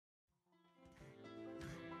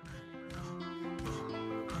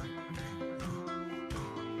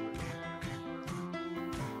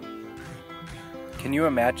Can you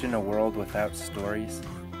imagine a world without stories?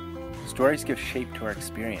 Stories give shape to our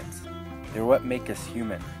experience. They're what make us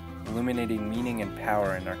human, illuminating meaning and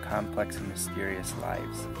power in our complex and mysterious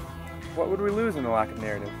lives. What would we lose in the lack of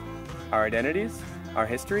narrative? Our identities? Our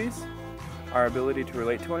histories? Our ability to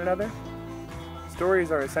relate to one another?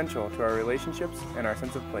 Stories are essential to our relationships and our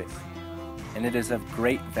sense of place. And it is of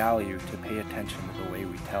great value to pay attention to the way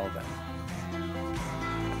we tell them.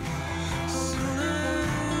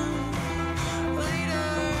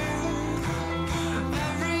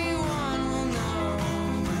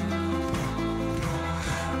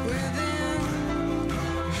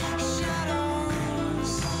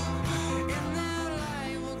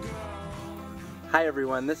 Hi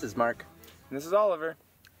everyone, this is Mark. And this is Oliver.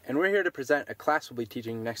 And we're here to present a class we'll be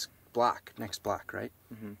teaching next block, right?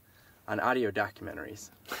 Mm-hmm. On audio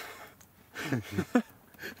documentaries.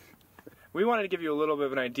 We wanted to give you a little bit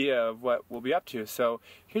of an idea of what we'll be up to, so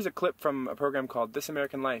here's a clip from a program called This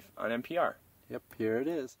American Life on NPR. Yep, here it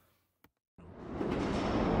is.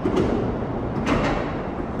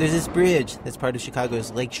 There's this bridge that's part of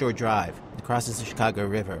Chicago's Lakeshore Drive. It crosses the Chicago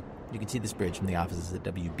River. You can see this bridge from the offices at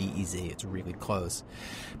WBEZ. It's really close.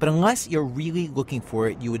 But unless you're really looking for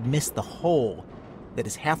it, you would miss the hole that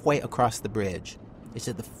is halfway across the bridge. It's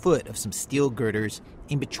at the foot of some steel girders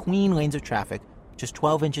in between lanes of traffic, just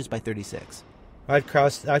 12 inches by 36. I'd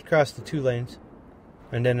cross the two lanes,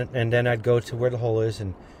 and then I'd go to where the hole is,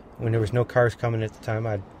 and when there was no cars coming at the time,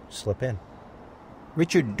 I'd slip in.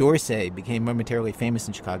 Richard Dorsey became momentarily famous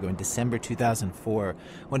in Chicago in December 2004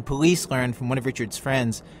 when police learned from one of Richard's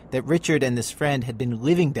friends that Richard and this friend had been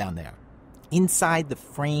living down there, inside the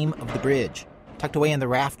frame of the bridge, tucked away in the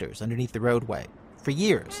rafters underneath the roadway, for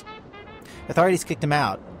years. Authorities kicked him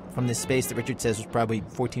out from this space that Richard says was probably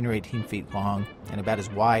 14 or 18 feet long and about as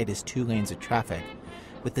wide as two lanes of traffic,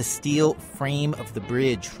 with the steel frame of the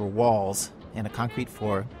bridge for walls and a concrete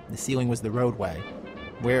floor. The ceiling was the roadway,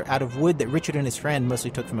 where out of wood that Richard and his friend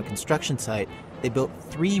mostly took from a construction site, they built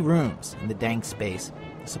 3 rooms in the dank space,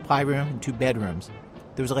 a supply room and 2 bedrooms.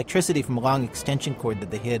 There was electricity from a long extension cord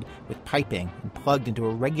that they hid with piping and plugged into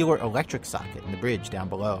a regular electric socket in the bridge down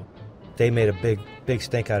below. They made a big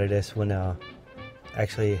stink out of this when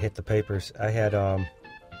actually it hit the papers. I had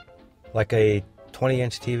like a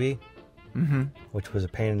 20-inch TV, which was a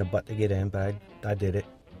pain in the butt to get in, but I did it.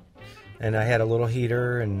 And I had a little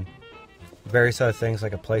heater and various other things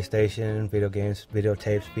like a PlayStation, video games,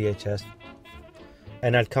 videotapes, VHS.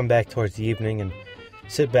 And I'd come back towards the evening and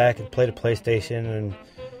sit back and play the PlayStation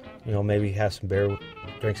and, maybe have some beer,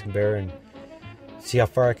 drink some beer, and see how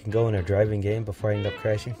far I can go in a driving game before I end up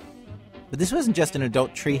crashing. But this wasn't just an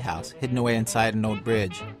adult treehouse hidden away inside an old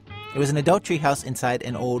bridge. It was an adult treehouse inside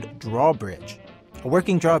an old drawbridge, a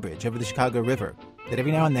working drawbridge over the Chicago River that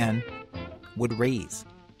every now and then would raise,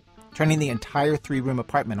 turning the entire 3-room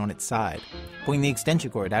apartment on its side, pulling the extension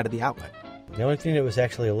cord out of the outlet. The only thing that was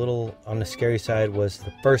actually a little on the scary side was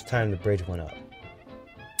the first time the bridge went up.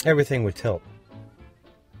 Everything would tilt.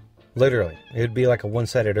 Literally. It would be like a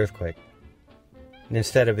one-sided earthquake. And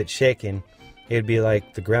instead of it shaking, it would be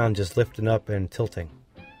like the ground just lifting up and tilting.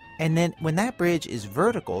 And then when that bridge is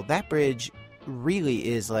vertical, that bridge really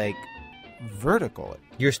is like vertical.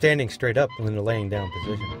 You're standing straight up in the laying down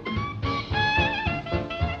position.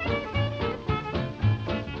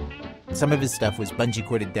 Some of his stuff was bungee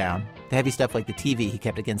corded down. The heavy stuff like the TV he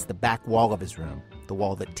kept against the back wall of his room, the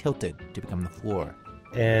wall that tilted to become the floor.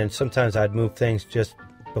 And sometimes I'd move things just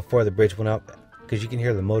before the bridge went up, because you can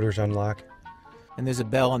hear the motors unlock. And there's a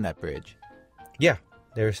bell on that bridge. Yeah,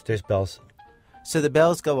 there's bells. So the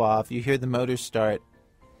bells go off, you hear the motors start.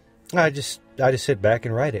 I just sit back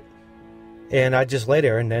and ride it. And I just lay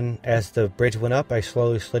there, and then as the bridge went up, I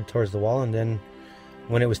slowly slid towards the wall, and then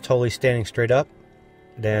when it was totally standing straight up,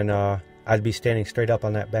 then I'd be standing straight up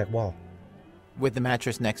on that back wall. With the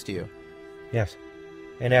mattress next to you? Yes.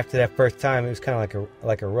 And after that first time, it was kind of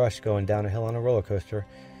like a rush going down a hill on a roller coaster,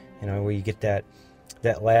 where you get that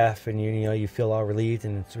laugh and you feel all relieved,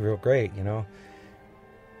 and it's real great,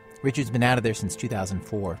 Richard's been out of there since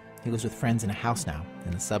 2004. He lives with friends in a house now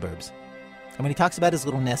in the suburbs. And when he talks about his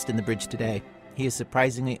little nest in the bridge today, he is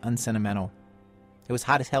surprisingly unsentimental. It was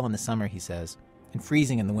hot as hell in the summer, he says, and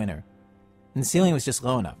freezing in the winter. And the ceiling was just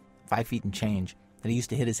low enough, 5 feet and change, that he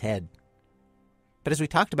used to hit his head. But as we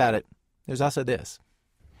talked about it, there's also this.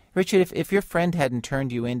 Richard, if your friend hadn't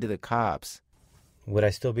turned you into the cops... Would I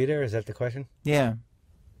still be there? Is that the question? Yeah.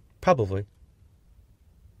 Probably.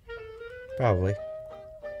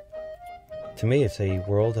 To me, it's a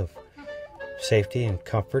world of safety and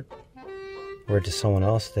comfort, where to someone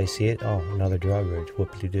else, they see it, oh, another drawbridge,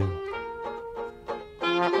 whoop-de-doo.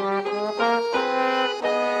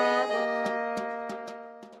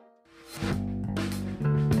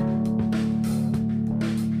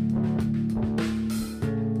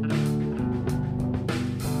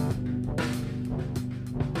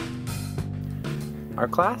 Our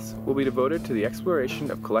class will be devoted to the exploration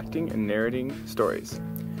of collecting and narrating stories.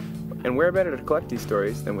 And where better to collect these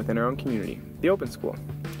stories than within our own community, the Open School.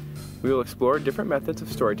 We will explore different methods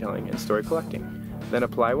of storytelling and story collecting, then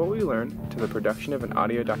apply what we learn to the production of an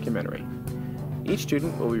audio documentary. Each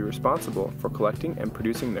student will be responsible for collecting and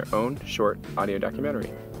producing their own short audio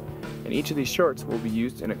documentary, and each of these shorts will be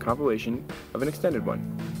used in a compilation of an extended one.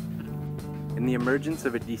 In the emergence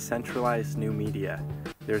of a decentralized new media,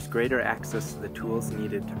 there's greater access to the tools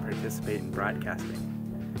needed to participate in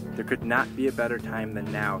broadcasting. There could not be a better time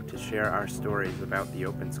than now to share our stories about the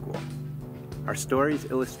Open School. Our stories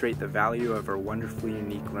illustrate the value of our wonderfully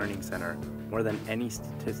unique learning center more than any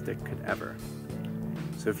statistic could ever.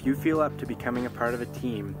 So if you feel up to becoming a part of a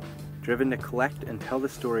team, driven to collect and tell the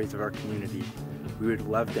stories of our community, we would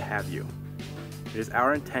love to have you. It is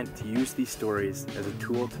our intent to use these stories as a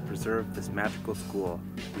tool to preserve this magical school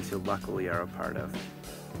we so luckily are a part of.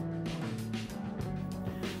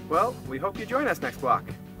 Well, we hope you join us next block.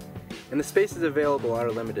 And the spaces available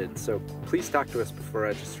are limited, so please talk to us before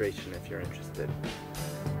registration if you're interested.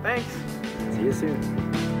 Thanks! See you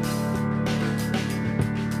soon.